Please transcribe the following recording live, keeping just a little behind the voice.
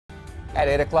At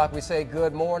 8 o'clock, we say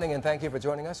good morning and thank you for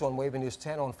joining us on WAVY News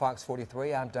 10 on Fox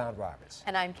 43. I'm Don Roberts.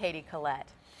 And I'm Katie Collette.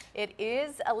 It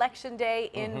is Election Day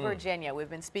in Virginia. We've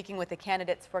been speaking with the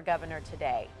candidates for governor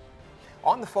today.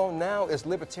 On the phone now is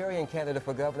Libertarian candidate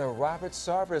for governor Robert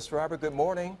Sarvis. Robert, good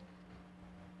morning.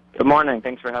 Good morning.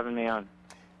 Thanks for having me on.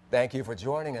 Thank you for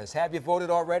joining us. Have you voted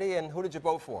already, and who did you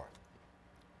vote for?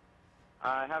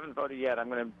 I haven't voted yet. I'm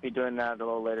going to be doing that a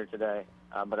little later today,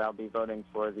 but I'll be voting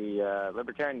for the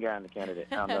Libertarian guy on the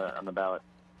candidate on the ballot.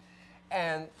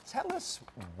 And tell us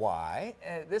why.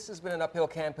 This has been an uphill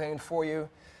campaign for you.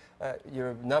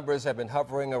 Your numbers have been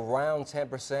hovering around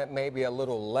 10%, maybe a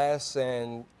little less.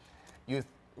 And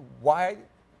why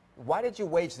did you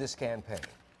wage this campaign?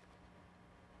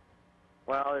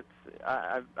 Well,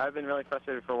 I've been really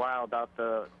frustrated for a while about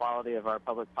the quality of our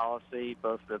public policy,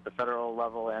 both at the federal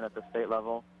level and at the state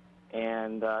level,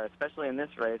 and especially in this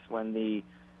race when the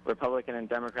Republican and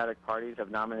Democratic parties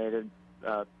have nominated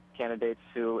candidates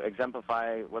who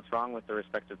exemplify what's wrong with the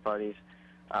respective parties.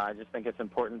 I just think it's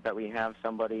important that we have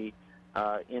somebody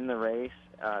in the race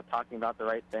talking about the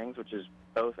right things, which is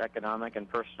both economic and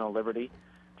personal liberty.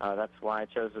 That's why I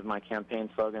chose as my campaign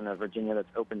slogan a Virginia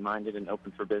that's open-minded and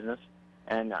open for business.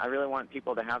 And I really want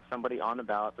people to have somebody on the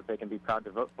ballot that they can be proud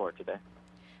to vote for today.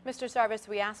 Mr. Sarvis,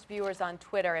 we asked viewers on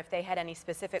Twitter if they had any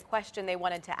specific question they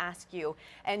wanted to ask you.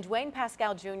 And Dwayne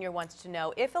Pascal Jr. wants to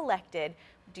know, if elected,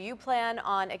 do you plan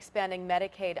on expanding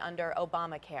Medicaid under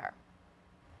Obamacare?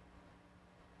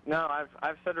 No,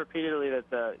 I've said repeatedly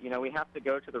that we have to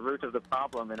go to the root of the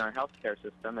problem in our health care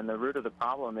system, and the root of the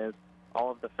problem is all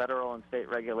of the federal and state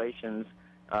regulations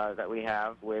that we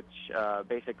have, which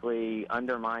basically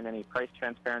undermine any price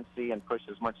transparency and push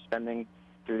as much spending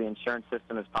through the insurance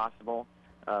system as possible.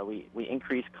 We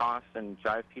increase costs and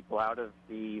drive people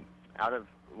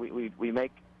we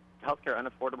make healthcare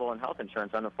unaffordable and health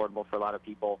insurance unaffordable for a lot of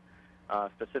people,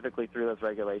 specifically through those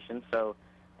regulations. So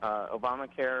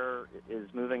Obamacare is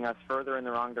moving us further in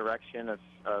the wrong direction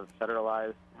of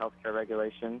federalized healthcare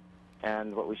regulation,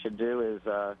 and what we should do is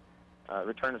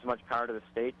return as much power to the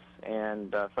states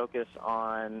and focus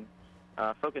on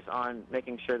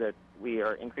making sure that we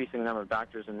are increasing the number of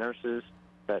doctors and nurses,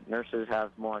 that nurses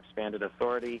have more expanded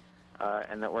authority,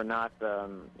 and that we're not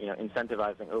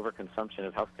incentivizing overconsumption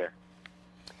of health care.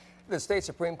 The state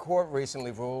Supreme Court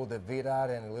recently ruled that VDOT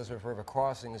and Elizabeth River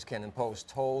crossings can impose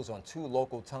tolls on two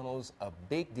local tunnels, a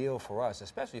big deal for us,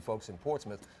 especially folks in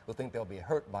Portsmouth who think they'll be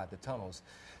hurt by the tunnels.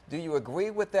 Do you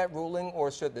agree with that ruling,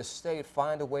 or should the state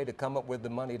find a way to come up with the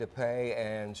money to pay,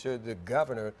 and should the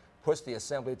governor push the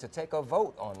assembly to take a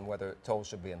vote on whether tolls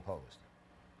should be imposed?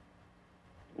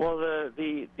 Well,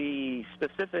 the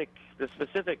specific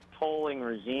tolling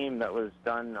regime that was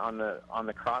done on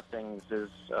the crossings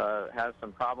has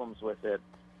some problems with it.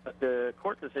 But the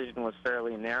court decision was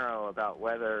fairly narrow about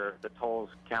whether the tolls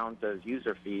count as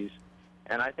user fees,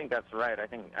 and I think that's right. I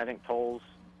think tolls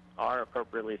are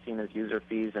appropriately seen as user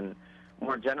fees, and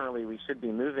more generally, we should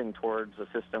be moving towards a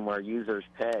system where users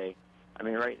pay. I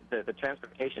mean, right? The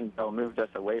transportation bill moved us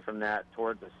away from that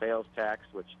towards a sales tax,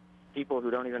 which people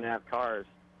who don't even have cars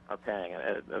are paying.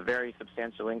 A very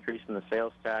substantial increase in the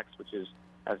sales tax, which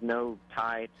has no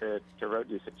tie to road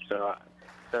usage.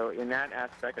 So in that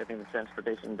aspect, I think the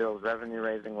transportation bill's revenue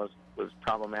raising was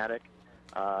problematic.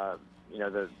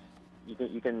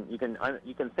 You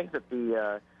can think that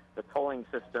the tolling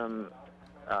system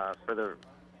for the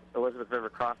Elizabeth River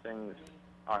crossings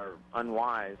are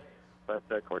unwise, but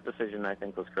the court decision, I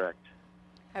think, was correct.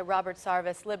 Robert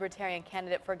Sarvis, Libertarian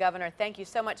candidate for governor, thank you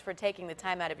so much for taking the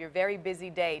time out of your very busy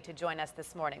day to join us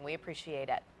this morning. We appreciate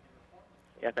it.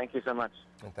 Yeah, thank you so much.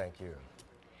 And thank you.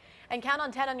 And count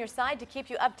on 10 on your side to keep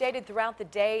you updated throughout the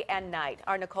day and night.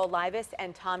 Our Nicole Livas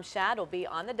and Tom Shad will be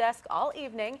on the desk all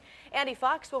evening. Andy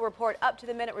Fox will report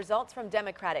up-to-the-minute results from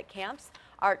Democratic camps.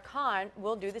 Art Kahn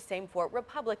will do the same for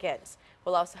Republicans.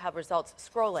 We'll also have results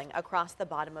scrolling across the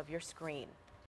bottom of your screen.